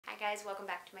guys, welcome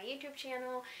back to my YouTube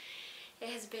channel. It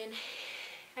has been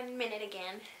a minute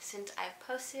again since I've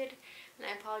posted, and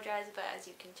I apologize, but as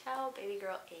you can tell, baby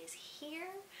girl is here.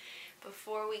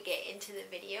 Before we get into the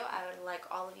video, I would like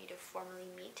all of you to formally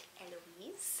meet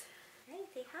Eloise. Hey,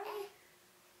 say hi.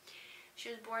 She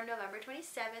was born November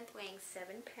 27th, weighing 7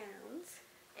 pounds,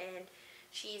 and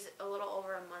she's a little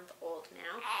over a month old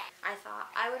now. I thought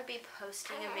I would be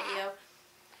posting a video.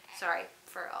 Sorry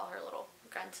for all her little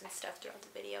grunts and stuff throughout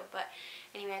the video, but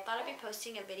anyway, I thought I'd be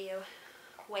posting a video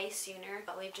way sooner,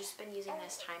 but we've just been using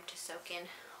this time to soak in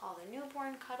all the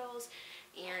newborn cuddles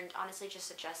and honestly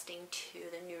just adjusting to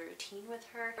the new routine with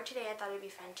her. For today, I thought it'd be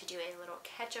fun to do a little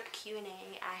catch-up Q&A.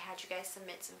 I had you guys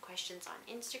submit some questions on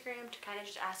Instagram to kind of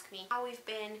just ask me how we've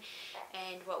been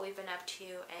and what we've been up to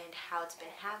and how it's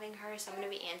been having her, so I'm going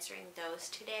to be answering those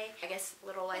today. I guess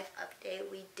little life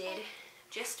update, we did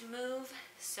just move,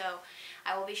 so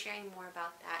I will be sharing more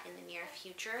about that in the near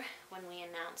future when we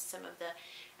announce some of the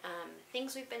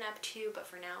things we've been up to. But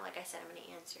for now, like I said, I'm going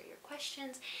to answer your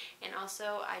questions. And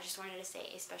also, I just wanted to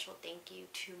say a special thank you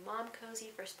to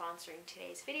MOMCOZY for sponsoring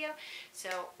today's video. So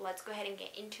let's go ahead and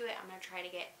get into it. I'm going to try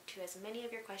to get to as many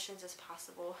of your questions as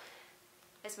possible,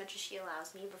 as much as she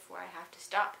allows me, before I have to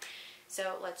stop.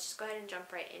 So let's just go ahead and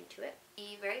jump right into it.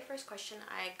 The very first question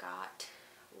I got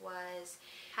was,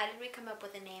 how did we come up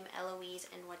with the name Eloise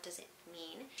and what does it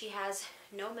mean? She has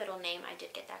no middle name. I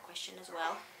did get that question as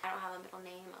well. I don't have a middle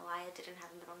name. Aliyah didn't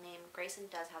have a middle name. Grayson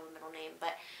does have a middle name,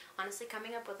 but honestly,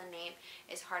 coming up with a name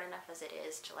is hard enough as it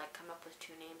is. To like come up with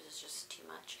two names is just too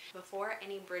much. Before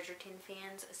any Bridgerton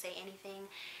fans say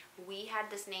anything, we had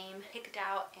this name picked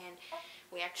out and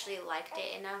we actually liked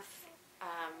it enough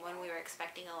when we were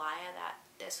expecting Aliyah that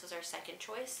this was our second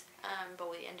choice, but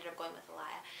we ended up going with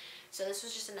Aliyah. So this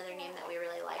was just another name that we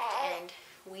really liked and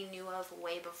we knew of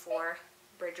way before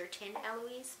Bridgerton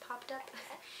Eloise popped up.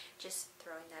 Just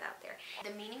throwing that out there.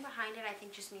 The meaning behind it, I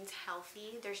think, just means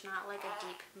healthy. There's not like a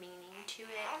deep meaning to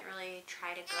it. I didn't really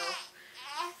try to go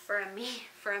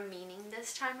for a meaning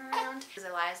this time around, because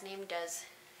Aliyah's name does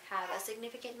have a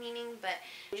significant meaning, but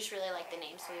we just really like the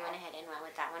name, so we went ahead and went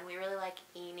with that one. We really like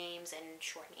e-names and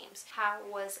short names. How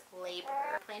was labor?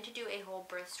 I plan to do a whole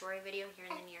birth story video here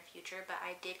in the near future, but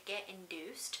I did get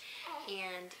induced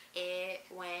and it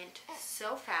went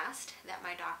so fast that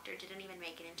my doctor didn't even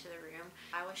make it into the room.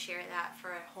 I will share that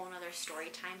for a whole nother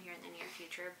story time here in the near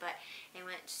future, but it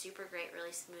went super great,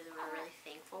 really smooth, and we're really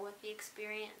thankful with the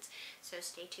experience, so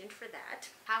stay tuned for that.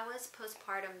 How was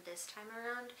postpartum this time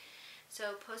around?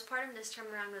 So postpartum this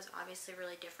time around was obviously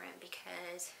really different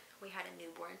because we had a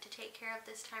newborn to take care of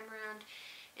this time around.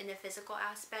 In the physical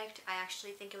aspect, I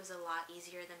actually think it was a lot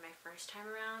easier than my first time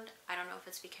around. I don't know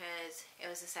if it's because it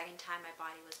was the second time my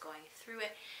body was going through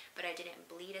it, but I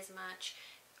didn't bleed as much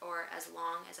or as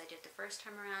long as I did the first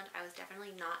time around. I was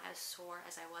definitely not as sore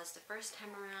as I was the first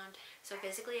time around. So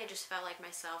physically, I just felt like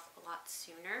myself a lot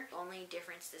sooner. The only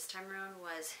difference this time around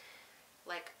was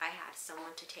like I had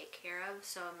someone to take care of,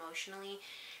 so emotionally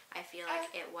I feel like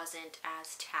it wasn't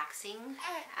as taxing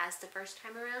as the first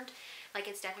time around. Like,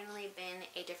 it's definitely been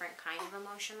a different kind of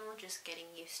emotional, just getting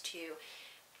used to,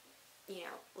 you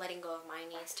know, letting go of my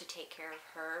needs to take care of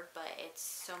her, but it's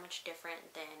so much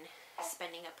different than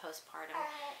spending a postpartum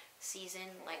season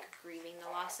like grieving the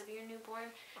loss of your newborn.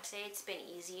 I'd say it's been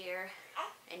easier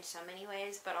in so many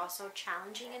ways, but also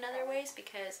challenging in other ways,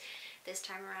 because this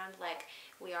time around, like,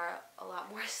 we are a lot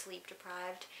more sleep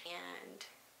deprived and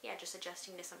yeah, just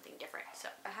adjusting to something different. So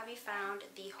have you found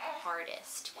the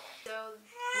hardest? So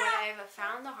what I've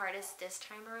found the hardest this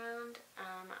time around,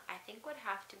 I think would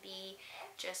have to be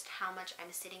just how much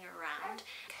I'm sitting around.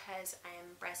 Because I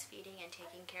am breastfeeding and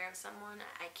taking care of someone,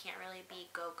 I can't really be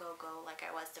go, go, go like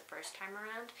I was the first time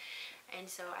around. And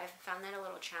so I've found that a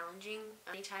little challenging.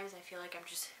 Many times I feel like I'm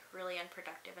just really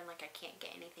unproductive and like I can't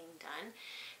get anything done.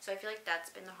 So I feel like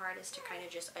that's been the hardest, to kind of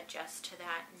just adjust to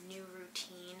that new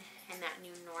routine and that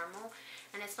new normal.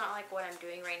 And it's not like what I'm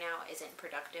doing right now isn't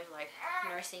productive. Like,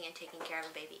 nursing and taking care of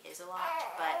a baby is a lot,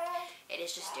 but it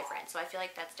is just different. So I feel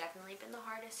like that's definitely been the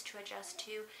hardest to adjust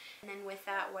to. And then with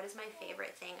that, what is my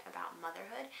favorite thing about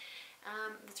motherhood?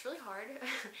 It's really hard.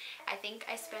 I think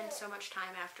I spent so much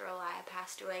time after Aliyah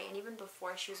passed away, and even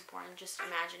before she was born, just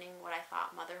imagining what I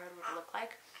thought motherhood would look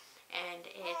like. And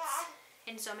it's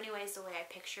in so many ways the way I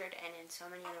pictured, and in so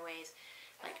many other ways,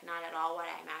 like, not at all what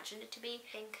I imagined it to be.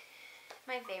 I think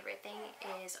my favorite thing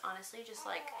is honestly just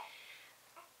like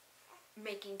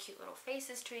making cute little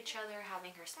faces to each other,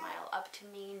 having her smile up to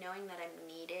me, knowing that I'm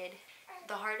needed.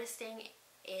 The hardest thing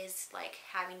is like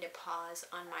having to pause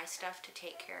on my stuff to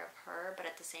take care of her, but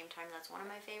at the same time that's one of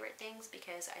my favorite things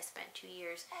because I spent 2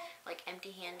 years like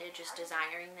empty-handed just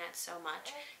desiring that so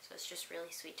much. So it's just really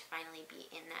sweet to finally be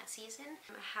in that season.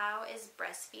 How is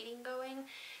breastfeeding going?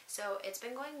 So it's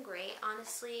been going great,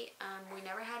 honestly. We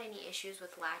never had any issues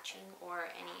with latching or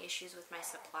any issues with my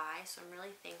supply, so I'm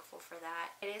really thankful for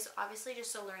that. It is obviously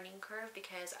just a learning curve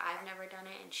because I've never done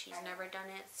it and she's never done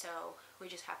it, so we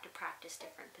just have to practice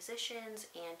different positions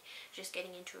and just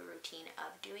getting into a routine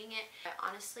of doing it. But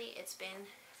honestly, it's been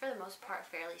for the most part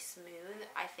fairly smooth.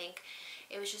 I think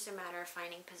it was just a matter of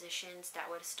finding positions that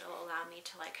would still allow me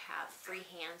to like have free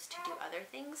hands to do other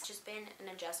things. It's just been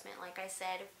an adjustment, like I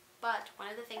said. But one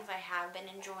of the things I have been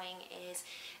enjoying is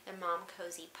the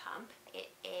MOMCOZY pump. It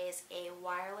is a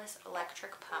wireless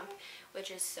electric pump,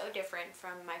 which is so different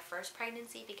from my first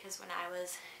pregnancy because when I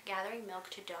was gathering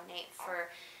milk to donate for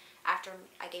after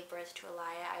I gave birth to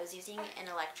Elia, I was using an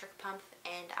electric pump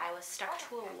and I was stuck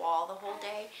to a wall the whole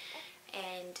day,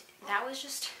 and that was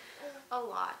just a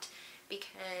lot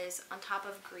because on top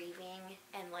of grieving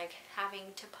and like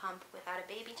having to pump without a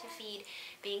baby to feed,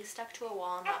 being stuck to a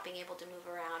wall and not being able to move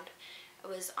around, it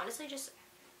was honestly just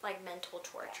like mental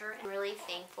torture. I'm really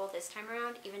thankful this time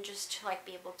around, even just to like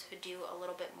be able to do a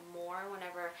little bit more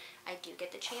whenever I do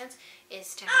get the chance,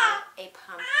 is to have a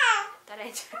pump that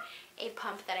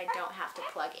I don't have to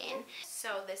plug in.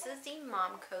 So this is the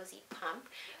MOMCOZY pump.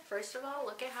 First of all,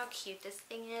 look at how cute this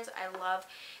thing is. I love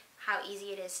how easy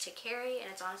it is to carry, and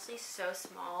it's honestly so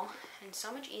small and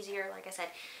so much easier, like I said,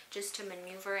 just to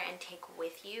maneuver and take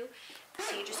with you.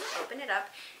 So you just open it up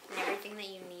and everything that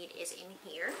you need is in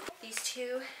here. These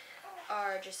two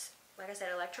are just, like I said,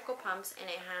 electrical pumps, and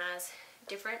it has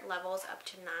different levels up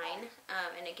to 9,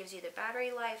 and it gives you the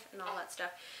battery life and all that stuff.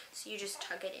 So you just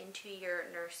tuck it into your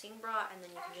nursing bra and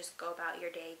then you can just go about your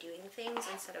day doing things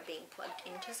instead of being plugged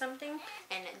into something.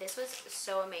 And this was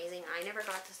so amazing. I never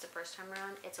got this the first time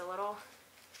around. It's a little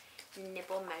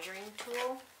nipple measuring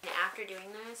tool, and after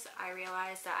doing this I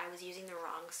realized that I was using the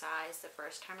wrong size the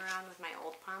first time around with my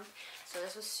old pump, so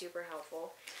this was super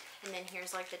helpful. And then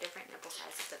here's like the different nipple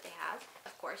sizes that they have.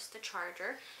 Of course, the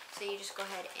charger, so you just go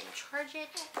ahead and charge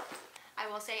it. I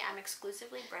will say I'm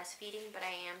exclusively breastfeeding, but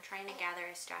I am trying to gather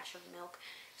a stash of milk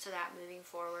so that moving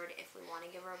forward, if we want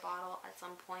to give her a bottle at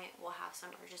some point, we'll have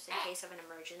some, or just in case of an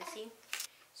emergency.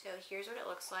 So here's what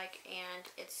it looks like, and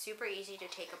it's super easy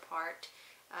to take apart.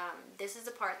 This is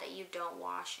the part that you don't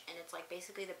wash, and it's like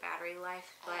basically the battery life,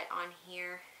 but on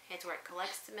here it's where it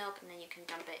collects the milk, and then you can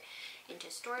dump it into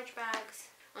storage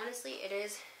bags. Honestly, it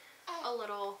is a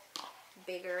little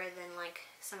bigger than like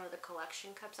some of the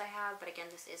collection cups I have, but again,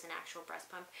 this is an actual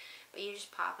breast pump. But you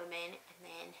just pop them in and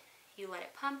then you let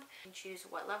it pump and choose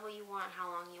what level you want, how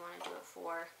long you want to do it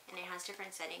for, and it has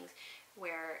different settings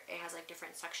where it has like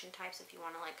different suction types if you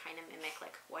want to like kind of mimic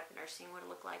like what nursing would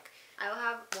look like. I will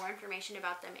have more information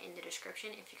about them in the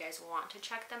description if you guys want to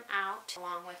check them out,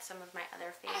 along with some of my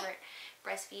other favorite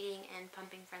breastfeeding and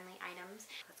pumping friendly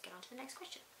items. Let's get on to the next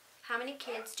question. How many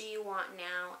kids do you want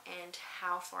now, and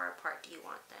how far apart do you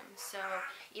want them? So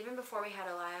even before we had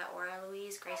Elia or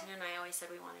Eloise, Grayson and I always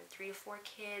said we wanted 3 to 4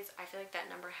 kids. I feel like that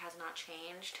number has not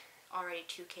changed. Already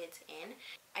 2 kids in.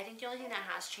 I think the only thing that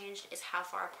has changed is how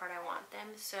far apart I want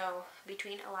them. So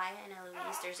between Elia and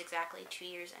Eloise, there's exactly 2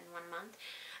 years and 1 month.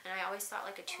 And I always thought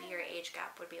like a 2-year age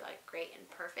gap would be like great and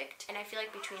perfect. And I feel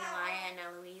like between Elia and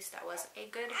Eloise, that was a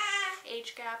good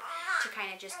age gap to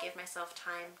kind of just give myself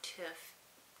time to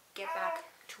get back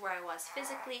to where I was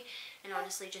physically, and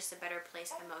honestly just a better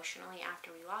place emotionally after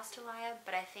we lost Elia.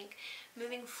 But I think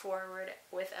moving forward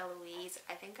with Eloise,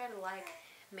 I think I'd like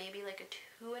maybe like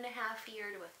a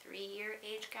 2.5-year to a 3-year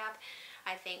age gap.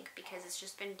 I think because it's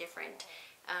just been different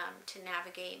to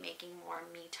navigate making more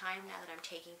me time now that I'm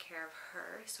taking care of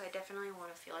her. So I definitely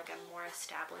want to feel like I'm more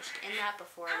established in that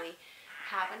before we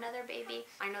have another baby.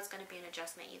 I know it's going to be an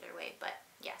adjustment either way, but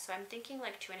yeah, so I'm thinking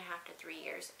like 2.5 to 3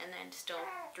 years, and then still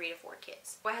 3 to 4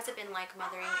 kids. What has it been like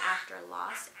mothering after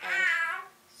loss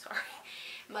and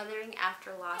mothering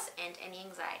after loss and any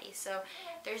anxiety? So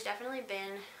there's definitely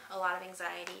been a lot of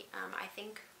anxiety. I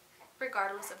think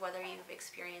regardless of whether you've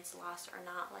experienced loss or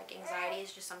not, like anxiety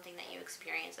is just something that you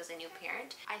experience as a new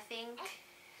parent. I think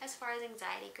as far as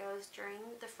anxiety goes, during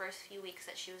the first few weeks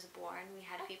that she was born, we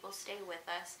had people stay with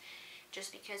us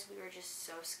just because we were just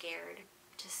so scared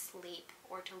to sleep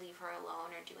or to leave her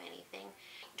alone or do anything.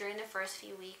 During the first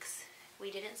few weeks,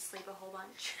 we didn't sleep a whole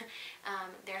bunch.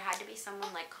 There had to be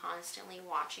someone like constantly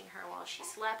watching her while she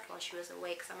slept, while she was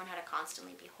awake. Someone had to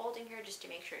constantly be holding her just to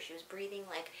make sure she was breathing,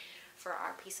 like for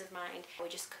our peace of mind. We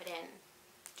just couldn't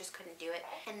do it.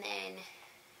 And then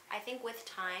I think with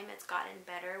time it's gotten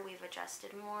better. We've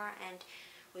adjusted more and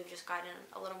we've just gotten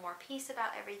a little more peace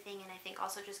about everything. And I think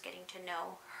also just getting to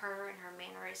know her and her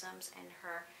mannerisms and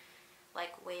her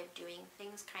like way of doing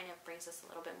things kind of brings us a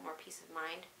little bit more peace of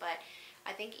mind. But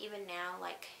I think even now,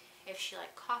 like if she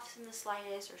like coughs in the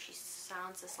slightest, or she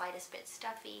sounds the slightest bit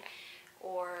stuffy,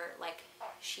 or like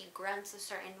she grunts a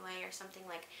certain way or something,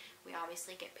 like we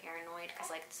obviously get paranoid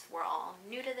because like we're all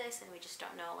new to this and we just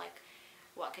don't know like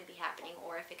what could be happening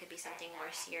or if it could be something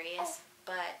more serious.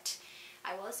 But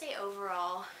I will say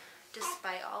overall,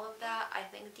 despite all of that, I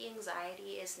think the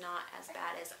anxiety is not as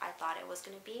bad as I thought it was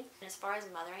going to be. And as far as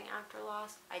mothering after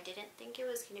loss, I didn't think it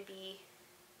was going to be,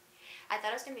 I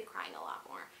thought I was going to be crying a lot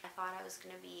more. I thought I was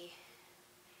going to be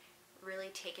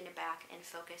really taken aback and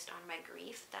focused on my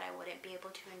grief, that I wouldn't be able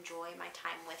to enjoy my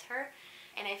time with her.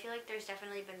 And I feel like there's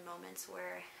definitely been moments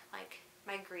where like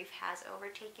my grief has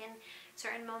overtaken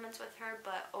certain moments with her,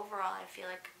 but overall I feel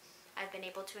like I've been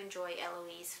able to enjoy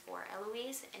Eloise for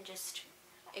Eloise and just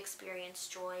experience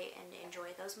joy and enjoy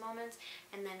those moments,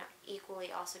 and then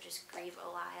equally also just grieve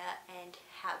Aliyah and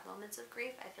have moments of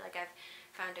grief. I feel like I've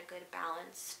found a good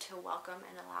balance to welcome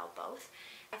and allow both.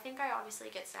 I think I obviously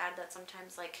get sad that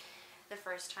sometimes like the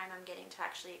first time I'm getting to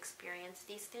actually experience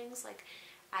these things, like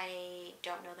I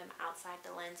don't know them outside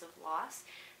the lens of loss,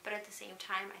 but at the same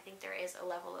time I think there is a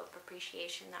level of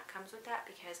appreciation that comes with that,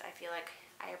 because I feel like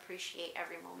I appreciate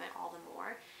every moment all the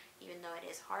more, even though it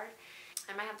is hard.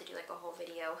 I might have to do like a whole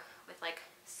video with like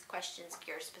questions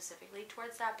geared specifically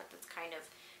towards that, but that's kind of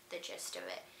the gist of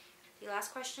it. The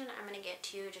last question I'm going to get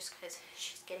to, just because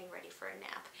she's getting ready for a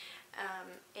nap,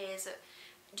 is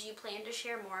do you plan to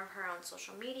share more of her on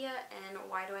social media, and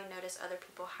why do I notice other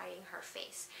people hiding her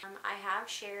face? I have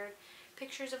shared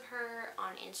pictures of her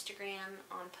on Instagram,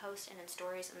 on posts and in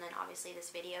stories, and then obviously this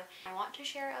video. I want to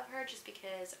share of her just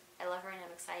because I love her and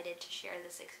I'm excited to share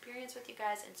this experience with you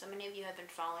guys, and so many of you have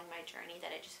been following my journey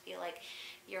that I just feel like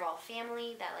you're all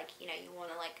family, that like, you know, you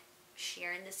want to like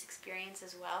share in this experience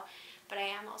as well. But I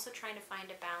am also trying to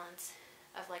find a balance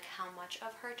of like how much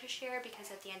of her to share,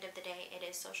 because at the end of the day it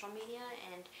is social media,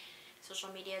 and social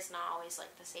media is not always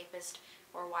like the safest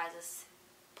or wisest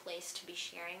place to be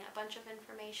sharing a bunch of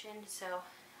information. So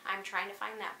I'm trying to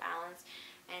find that balance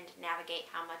and navigate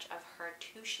how much of her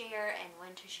to share and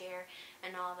when to share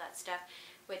and all of that stuff,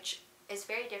 which is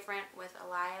very different with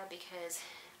Aliyah, because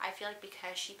I feel like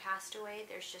because she passed away,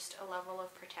 there's just a level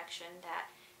of protection that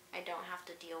I don't have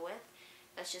to deal with.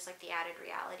 That's just like the added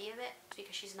reality of it,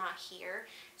 because she's not here.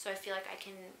 So I feel like I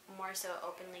can more so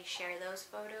openly share those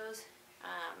photos,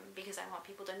 because I want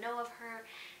people to know of her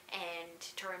and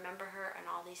to remember her and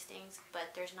all these things,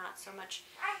 but there's not so much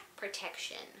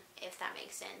protection, if that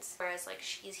makes sense. Whereas like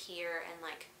she's here and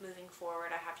like moving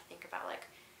forward, I have to think about like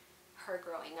her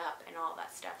growing up and all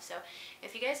that stuff. So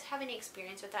if you guys have any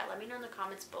experience with that, let me know in the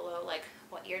comments below like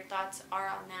what your thoughts are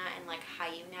on that and like how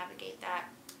you navigate that.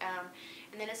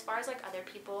 And then as far as like other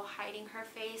people hiding her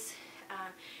face,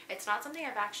 it's not something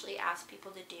I've actually asked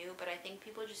people to do, but I think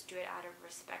people just do it out of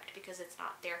respect because it's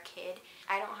not their kid.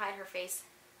 I don't hide her face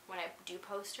when I do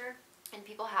post her, and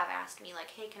people have asked me like,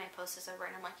 hey, can I post this over?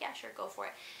 And I'm like, yeah, sure, go for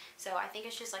it. So I think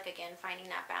it's just like, again, finding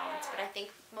that balance. But I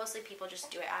think mostly people just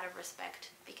do it out of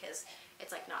respect because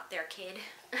it's like not their kid,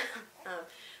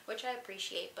 which I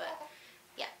appreciate. But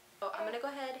yeah, so I'm gonna go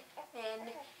ahead and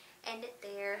end it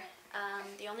there.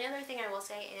 The only other thing I will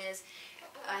say is,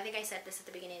 I think I said this at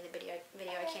the beginning of the video,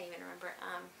 I can't even remember,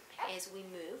 is we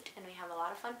moved and we have a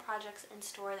lot of fun projects in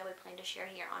store that we plan to share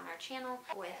here on our channel,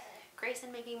 with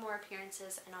Grayson making more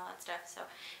appearances and all that stuff. So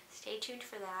stay tuned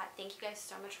for that. Thank you guys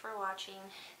so much for watching.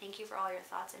 Thank you for all your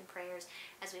thoughts and prayers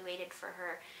as we waited for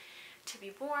her to be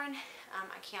born.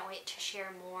 I can't wait to share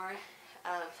more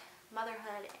of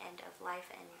motherhood and of life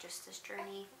and just this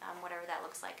journey, whatever that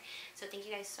looks like. So thank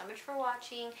you guys so much for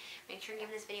watching. Make sure to give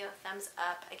this video a thumbs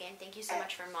up. Again, thank you so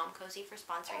much for MOMCOZY for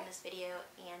sponsoring this video,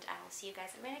 and I will see you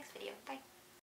guys in my next video. Bye.